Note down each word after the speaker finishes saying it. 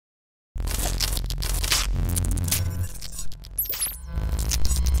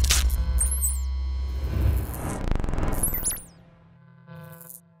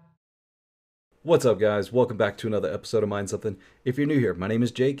What's up, guys? Welcome back to another episode of Mind Something. If you're new here, my name is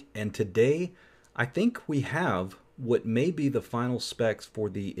Jake, and today I think we have what may be the final specs for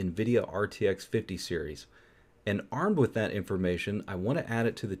the Nvidia RTX 50 series. And armed with that information, I want to add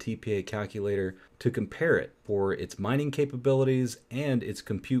it to the TPA calculator to compare it for its mining capabilities and its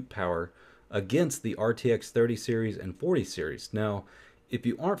compute power against the RTX 30 series and 40 series. Now, if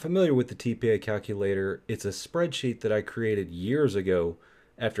you aren't familiar with the TPA calculator, it's a spreadsheet that I created years ago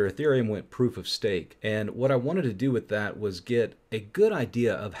after Ethereum went proof of stake. And what I wanted to do with that was get a good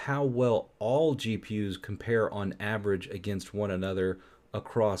idea of how well all GPUs compare on average against one another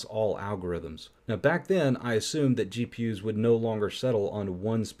across all algorithms. Now, back then, I assumed that GPUs would no longer settle on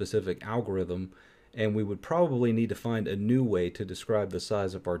one specific algorithm, and we would probably need to find a new way to describe the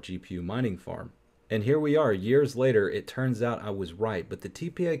size of our GPU mining farm. And here we are, years later. It turns out I was right, but the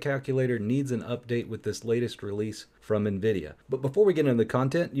TPA calculator needs an update with this latest release from Nvidia. But before we get into the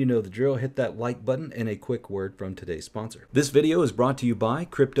content, you know the drill. Hit that like button and a quick word from today's sponsor. This video is brought to you by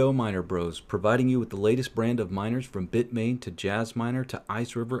Crypto Miner Bros, providing you with the latest brand of miners from Bitmain to Jasminer to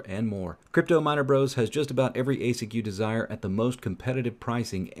Ice River and more. Crypto Miner Bros has just about every ASIC you desire at the most competitive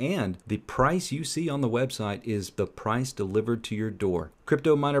pricing, and the price you see on the website is the price delivered to your door.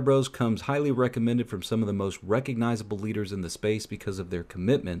 Crypto Miner Bros comes highly recommended from some of the most recognizable leaders in the space because of their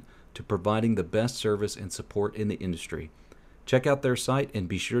commitment to providing the best service and support in the industry. Check out their site and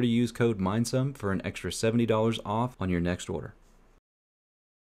be sure to use code MINDSOME for an extra $70 off on your next order.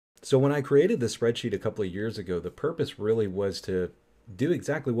 So when I created this spreadsheet a couple of years ago, the purpose really was to do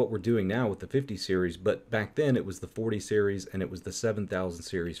exactly what we're doing now with the 50 series, but back then it was the 40 series and it was the 7000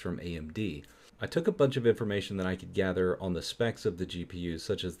 series from AMD. I took a bunch of information that I could gather on the specs of the GPUs,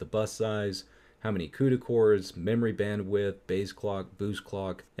 such as the bus size, how many CUDA cores, memory bandwidth, base clock, boost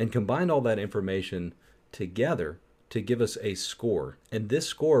clock, and combined all that information together to give us a score. And this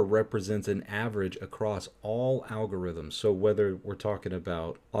score represents an average across all algorithms. So whether we're talking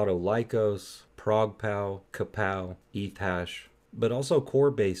about Autolykos, ProgPow, KPow, ETHash, but also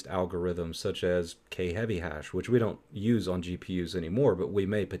core-based algorithms such as K-heavy hash, which we don't use on GPUs anymore, but we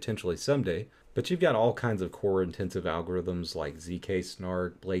may potentially someday. But you've got all kinds of core-intensive algorithms like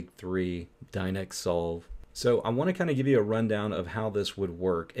ZK-SNARK, Blake3, DynexSolve. So I want to kind of give you a rundown of how this would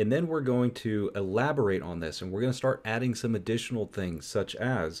work, and then we're going to elaborate on this, and we're going to start adding some additional things such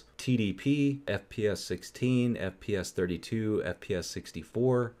as TDP, FPS 16, FPS 32, FPS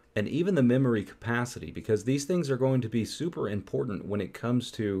 64, and even the memory capacity, because these things are going to be super important when it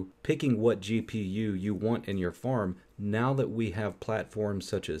comes to picking what GPU you want in your farm now that we have platforms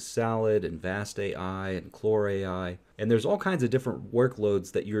such as Salad and Vast AI and Clore AI. And there's all kinds of different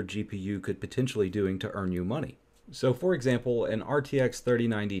workloads that your GPU could potentially doing to earn you money. So for example, an RTX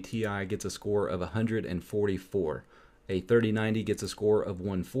 3090 Ti gets a score of 144. A 3090 gets a score of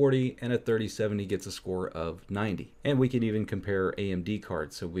 140, and a 3070 gets a score of 90. And we can even compare AMD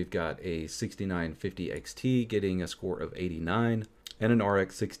cards. So we've got a 6950 XT getting a score of 89, and an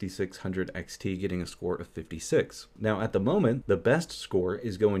RX 6600 XT getting a score of 56. Now at the moment, the best score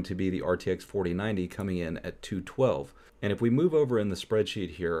is going to be the RTX 4090 coming in at 212. And if we move over in the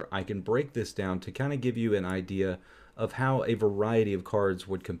spreadsheet here, I can break this down to kind of give you an idea of how a variety of cards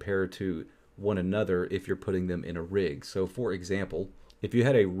would compare to one another if you're putting them in a rig. So for example, if you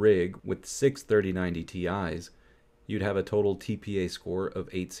had a rig with 6 3090 Ti's, you'd have a total TPA score of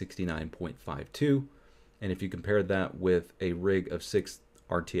 869.52. And if you compare that with a rig of 6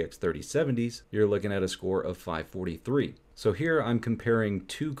 RTX 3070s, you're looking at a score of 543. So here I'm comparing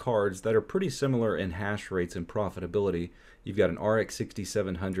two cards that are pretty similar in hash rates and profitability. You've got an RX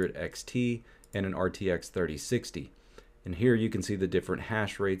 6700 XT and an RTX 3060. And here you can see the different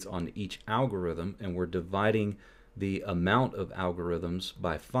hash rates on each algorithm, and we're dividing the amount of algorithms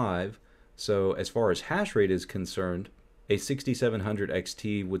by 5. So as far as hash rate is concerned, a 6700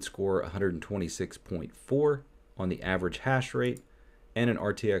 XT would score 126.4 on the average hash rate, and an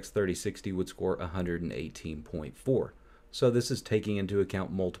RTX 3060 would score 118.4. So this is taking into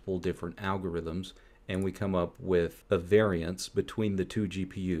account multiple different algorithms, and we come up with a variance between the two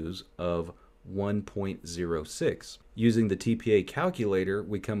GPUs of 1.06. Using the TPA calculator,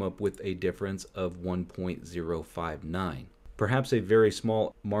 we come up with a difference of 1.059. Perhaps a very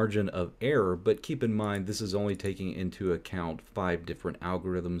small margin of error, but keep in mind this is only taking into account 5 different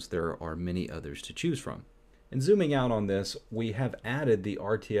algorithms. There are many others to choose from. And zooming out on this, we have added the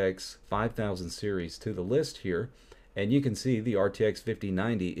RTX 5000 series to the list here, and you can see the RTX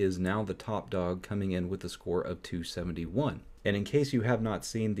 5090 is now the top dog, coming in with a score of 271. And in case you have not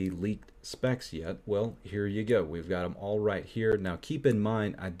seen the leaked specs yet, well, here you go. We've got them all right here. Now keep in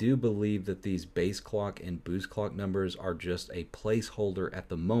mind, I do believe that these base clock and boost clock numbers are just a placeholder at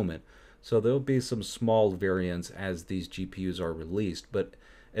the moment. So there'll be some small variants as these GPUs are released, but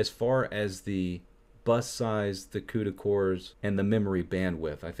as far as the bus size, the CUDA cores, and the memory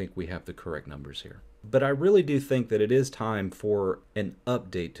bandwidth, I think we have the correct numbers here. But I really do think that it is time for an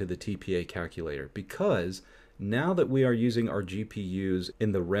update to the TPA calculator, because now that we are using our GPUs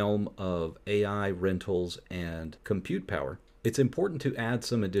in the realm of AI rentals and compute power, it's important to add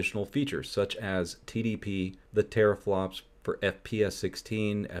some additional features such as TDP, the teraflops for FPS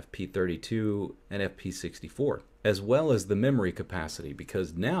 16, FP32, and FP64, as well as the memory capacity,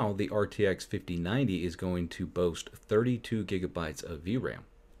 because now the RTX 5090 is going to boast 32 gigabytes of VRAM.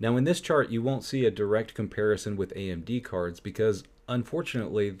 Now in this chart, you won't see a direct comparison with AMD cards because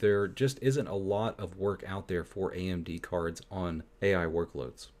unfortunately there just isn't a lot of work out there for AMD cards on AI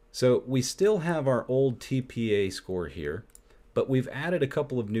workloads. So we still have our old TPA score here, but we've added a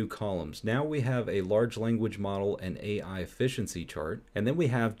couple of new columns. Now we have a large language model and AI efficiency chart, and then we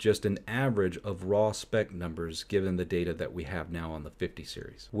have just an average of raw spec numbers given the data that we have now on the 50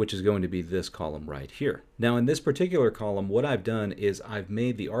 series, which is going to be this column right here. Now in this particular column, what I've done is I've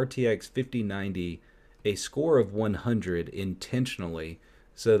made the RTX 5090 a score of 100 intentionally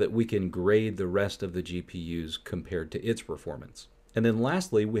so that we can grade the rest of the GPUs compared to its performance. And then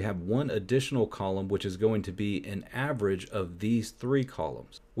lastly, we have one additional column, which is going to be an average of these three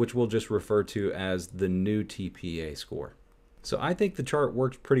columns, which we'll just refer to as the new TPA score. So I think the chart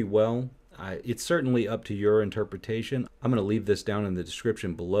works pretty well. It's certainly up to your interpretation. I'm going to leave this down in the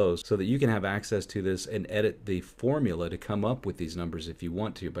description below so that you can have access to this and edit the formula to come up with these numbers if you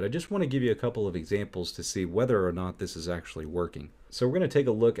want to. But I just want to give you a couple of examples to see whether or not this is actually working. So we're going to take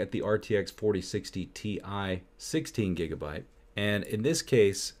a look at the RTX 4060 Ti 16 gigabyte. And in this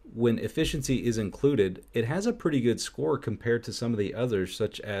case, when efficiency is included, it has a pretty good score compared to some of the others,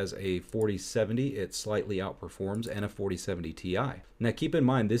 such as a 4070, it slightly outperforms, and a 4070 Ti. Now keep in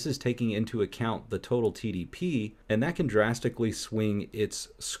mind, this is taking into account the total TDP, and that can drastically swing its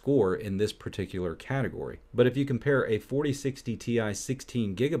score in this particular category. But if you compare a 4060 Ti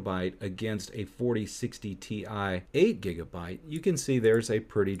 16 gigabyte against a 4060 Ti 8 gigabyte, you can see there's a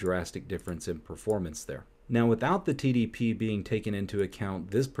pretty drastic difference in performance there. Now without the TDP being taken into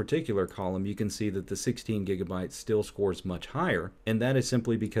account, this particular column, you can see that the 16 gigabytes still scores much higher, and that is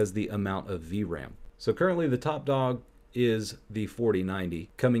simply because the amount of VRAM. So currently the top dog is the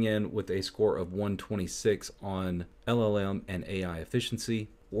 4090, coming in with a score of 126 on LLM and AI efficiency,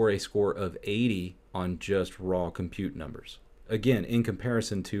 or a score of 80 on just raw compute numbers. Again, in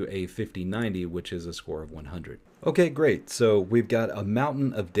comparison to a 5090, which is a score of 100. Okay, great. So we've got a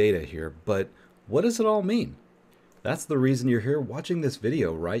mountain of data here, but what does it all mean? That's the reason you're here watching this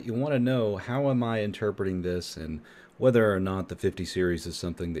video, right? You want to know, how am I interpreting this and whether or not the 50 series is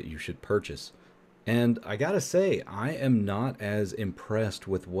something that you should purchase. And I gotta say, I am not as impressed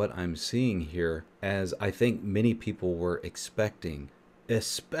with what I'm seeing here as I think many people were expecting,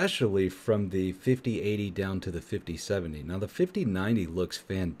 especially from the 5080 down to the 5070. Now the 5090 looks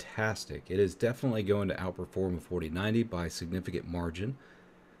fantastic. It is definitely going to outperform a 4090 by a significant margin.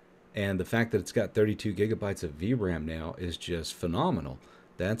 And the fact that it's got 32 gigabytes of VRAM now is just phenomenal.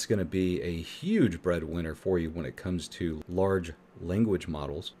 That's going to be a huge breadwinner for you when it comes to large language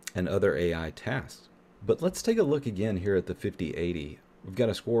models and other AI tasks. But let's take a look again here at the 5080. We've got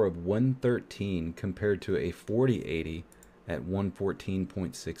a score of 113 compared to a 4080 at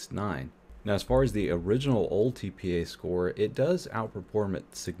 114.69. Now, as far as the original old TPA score, it does outperform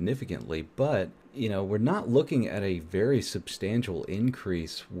it significantly, but you know, we're not looking at a very substantial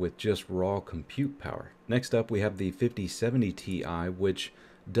increase with just raw compute power. Next up, we have the 5070 Ti, which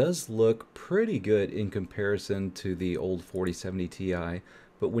does look pretty good in comparison to the old 4070 Ti,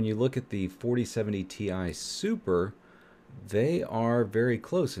 but when you look at the 4070 Ti Super, they are very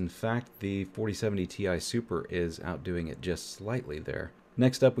close. In fact, the 4070 Ti Super is outdoing it just slightly there.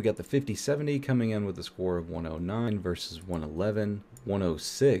 Next up, we got the 5070 coming in with a score of 109 versus 111,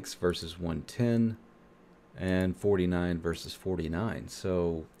 106 versus 110, and 49 versus 49.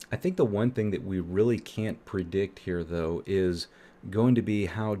 So I think the one thing that we really can't predict here, though, is going to be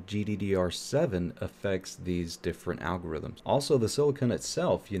how GDDR7 affects these different algorithms. Also, the silicon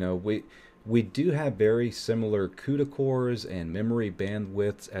itself, you know, we do have very similar CUDA cores and memory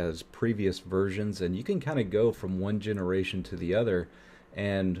bandwidths as previous versions, and you can kind of go from one generation to the other,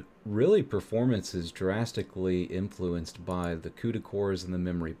 and really performance is drastically influenced by the CUDA cores and the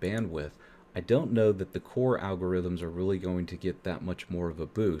memory bandwidth. I don't know that the core algorithms are really going to get that much more of a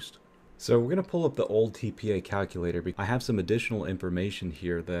boost. So we're going to pull up the old TPA calculator because I have some additional information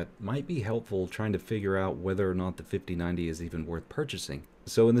here that might be helpful trying to figure out whether or not the 5090 is even worth purchasing.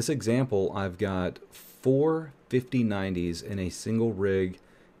 So in this example, I've got 4 5090s in a single rig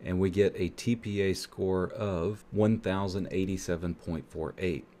and we get a TPA score of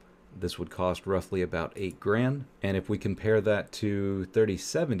 1087.48. This would cost roughly about 8 grand. And if we compare that to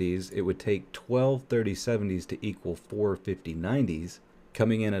 3070s, it would take 12 3070s to equal 4 5090s,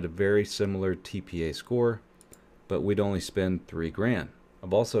 coming in at a very similar TPA score, but we'd only spend 3 grand.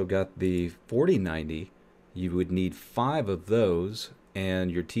 I've also got the 4090. You would need 5 of those, and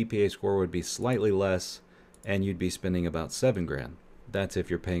your TPA score would be slightly less, and you'd be spending about 7 grand. That's if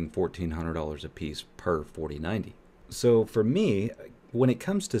you're paying $1,400 a piece per 4090. So for me, when it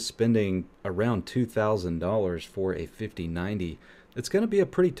comes to spending around $2,000 for a 5090, it's going to be a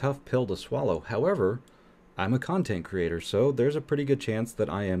pretty tough pill to swallow. However, I'm a content creator, so there's a pretty good chance that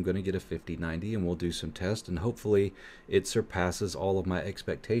I am going to get a 5090 and we'll do some tests, and hopefully it surpasses all of my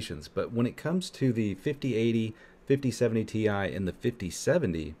expectations. But when it comes to the 5080, 5070 Ti, and the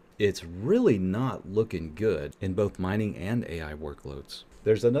 5070, it's really not looking good in both mining and AI workloads.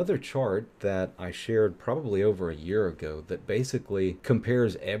 There's another chart that I shared probably over a year ago that basically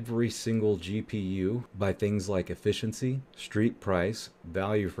compares every single GPU by things like efficiency, street price,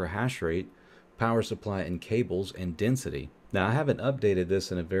 value for hash rate, power supply and cables, and density. Now, I haven't updated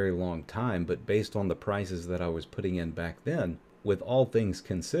this in a very long time, but based on the prices that I was putting in back then, with all things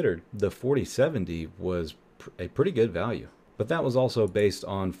considered, the 4070 was a pretty good value. But that was also based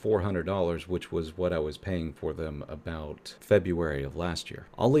on $400, which was what I was paying for them about February of last year.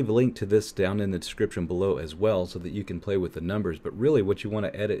 I'll leave a link to this down in the description below as well so that you can play with the numbers, but really what you want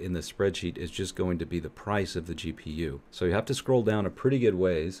to edit in the spreadsheet is just going to be the price of the GPU. So you have to scroll down a pretty good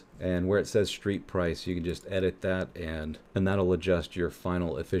ways, and where it says street price, you can just edit that, and that'll adjust your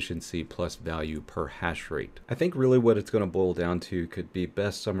final efficiency plus value per hash rate. I think really what it's going to boil down to could be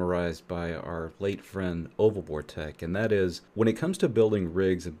best summarized by our late friend Ovalboard Tech, and that is, when it comes to building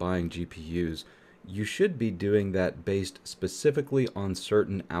rigs and buying GPUs, you should be doing that based specifically on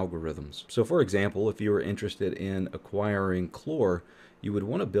certain algorithms. So for example, if you were interested in acquiring Clore, you would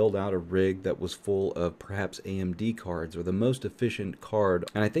want to build out a rig that was full of perhaps AMD cards or the most efficient card.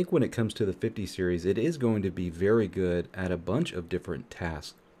 And I think when it comes to the 50 series, it is going to be very good at a bunch of different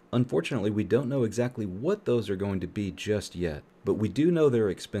tasks. Unfortunately, we don't know exactly what those are going to be just yet, but we do know they're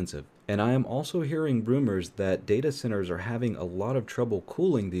expensive. And I am also hearing rumors that data centers are having a lot of trouble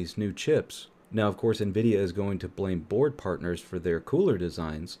cooling these new chips. Now, of course, Nvidia is going to blame board partners for their cooler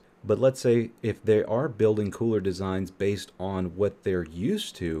designs, but let's say if they are building cooler designs based on what they're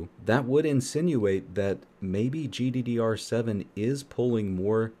used to, that would insinuate that maybe GDDR7 is pulling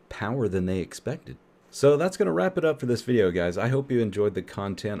more power than they expected. So that's going to wrap it up for this video, guys. I hope you enjoyed the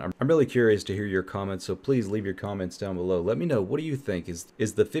content. I'm really curious to hear your comments, so please leave your comments down below. Let me know, what do you think?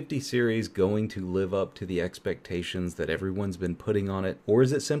 Is the 50 series going to live up to the expectations that everyone's been putting on it? Or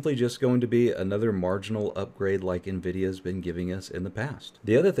is it simply just going to be another marginal upgrade like Nvidia's been giving us in the past?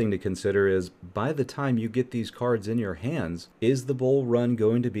 The other thing to consider is, by the time you get these cards in your hands, is the bull run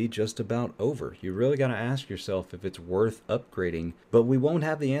going to be just about over? You really got to ask yourself if it's worth upgrading, but we won't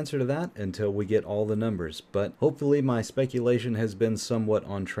have the answer to that until we get all the numbers. But hopefully my speculation has been somewhat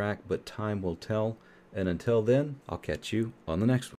on track, but time will tell. And until then, I'll catch you on the next one.